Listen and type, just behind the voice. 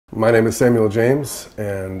My name is Samuel James,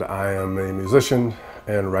 and I am a musician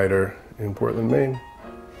and writer in Portland, Maine.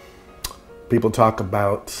 People talk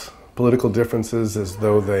about political differences as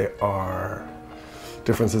though they are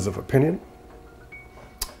differences of opinion,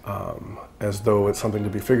 as though it's something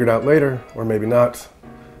to be figured out later, or maybe not,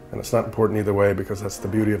 and it's not important either way because that's the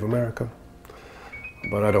beauty of America.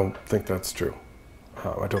 But I don't think that's true.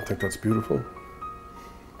 I don't think that's beautiful.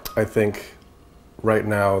 I think right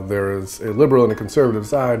now there is a liberal and a conservative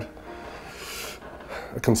side.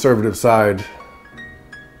 A conservative side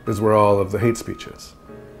is where all of the hate speech is.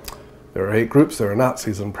 There are hate groups, there are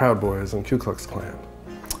Nazis and Proud Boys and Ku Klux Klan.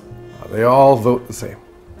 They all vote the same.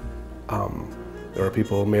 There are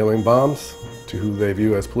people mailing bombs to who they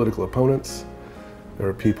view as political opponents. There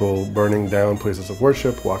are people burning down places of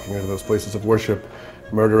worship, walking into those places of worship,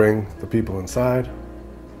 murdering the people inside.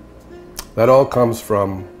 That all comes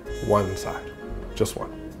from one side, just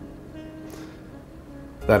one.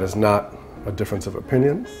 That is not a difference of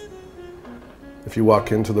opinion. If you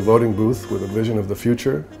walk into the voting booth with a vision of the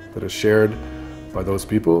future that is shared by those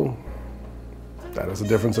people, that is a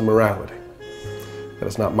difference in morality. That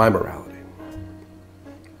is not my morality.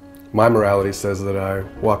 My morality says that I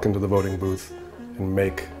walk into the voting booth and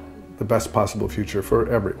make the best possible future for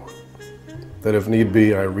everyone. That if need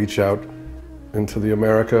be, I reach out into the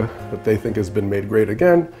America that they think has been made great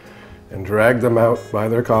again and drag them out by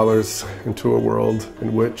their collars into a world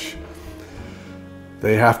in which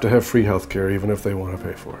they have to have free health care even if they want to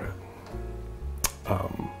pay for it.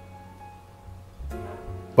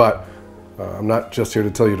 But I'm not just here to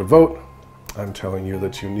tell you to vote. I'm telling you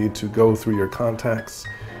that you need to go through your contacts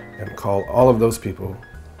and call all of those people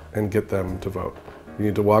and get them to vote. You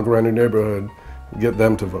need to walk around your neighborhood and get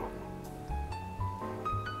them to vote.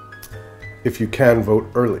 If you can, vote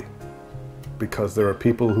early, because there are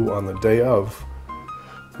people who on the day of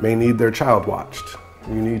may need their child watched.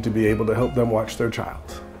 You need to be able to help them watch their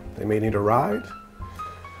child. They may need a ride.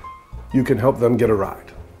 You can help them get a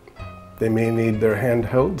ride. They may need their hand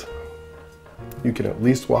held. You can at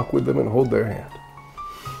least walk with them and hold their hand.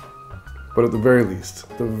 But at the very least,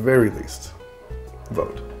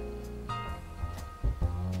 vote.